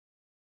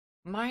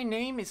My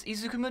name is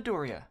Izuku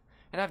Midoriya,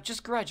 and I've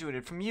just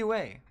graduated from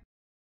UA.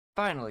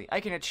 Finally, I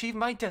can achieve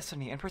my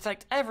destiny and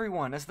protect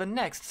everyone as the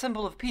next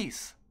symbol of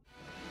peace.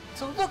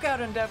 So look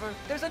out, Endeavor!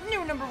 There's a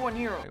new #1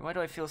 hero! Why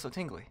do I feel so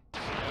tingly?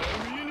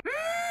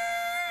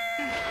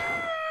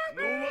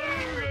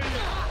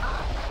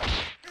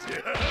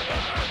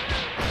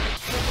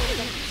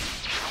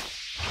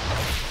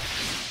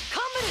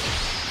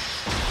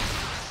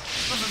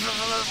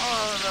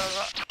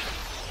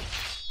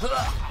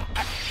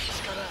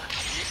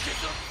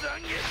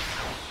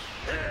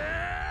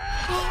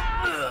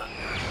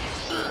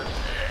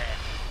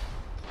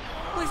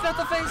 Please, not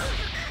the face!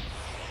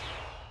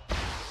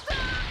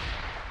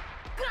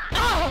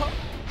 Oh!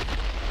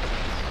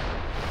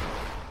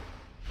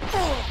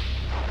 Oh!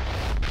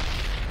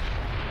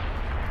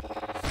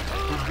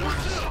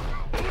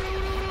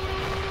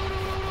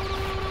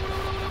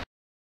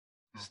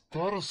 Is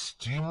that a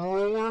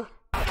steamroller?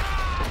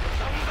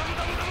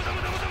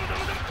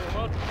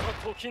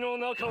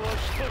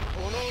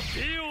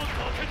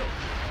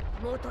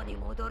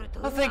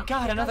 Oh, thank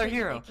God, another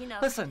hero.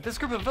 Listen, this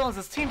group of villains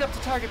has teamed up to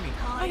target me.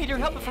 I need your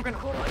help if we're gonna...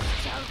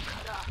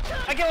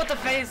 I get with the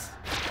face!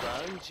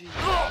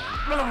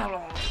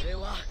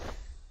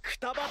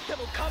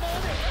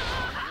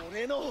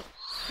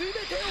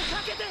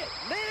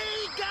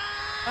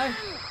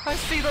 I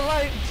see the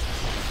light!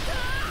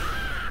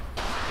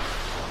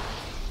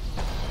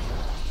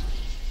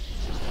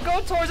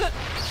 Go towards it!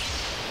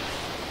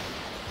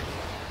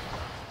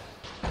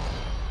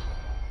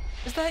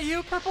 Is that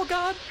you, Purple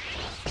God?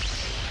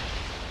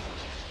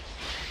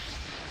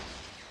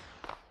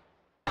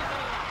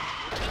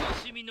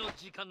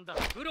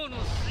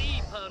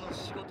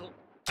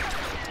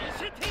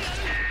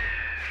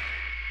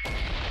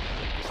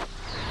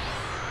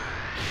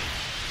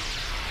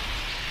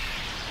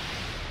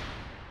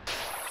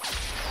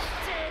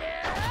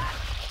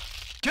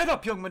 Get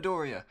up, young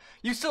Midoriya!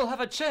 You still have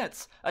a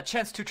chance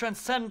to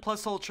transcend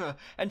Plus Ultra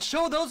and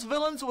show those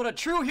villains what a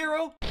true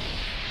hero...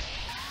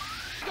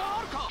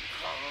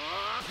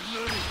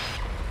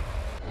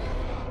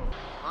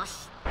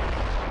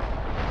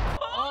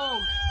 Oh!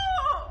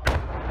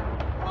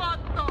 What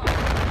the?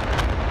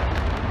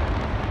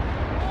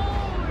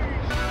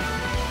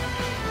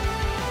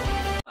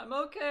 I'm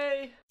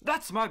okay.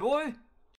 That's my boy!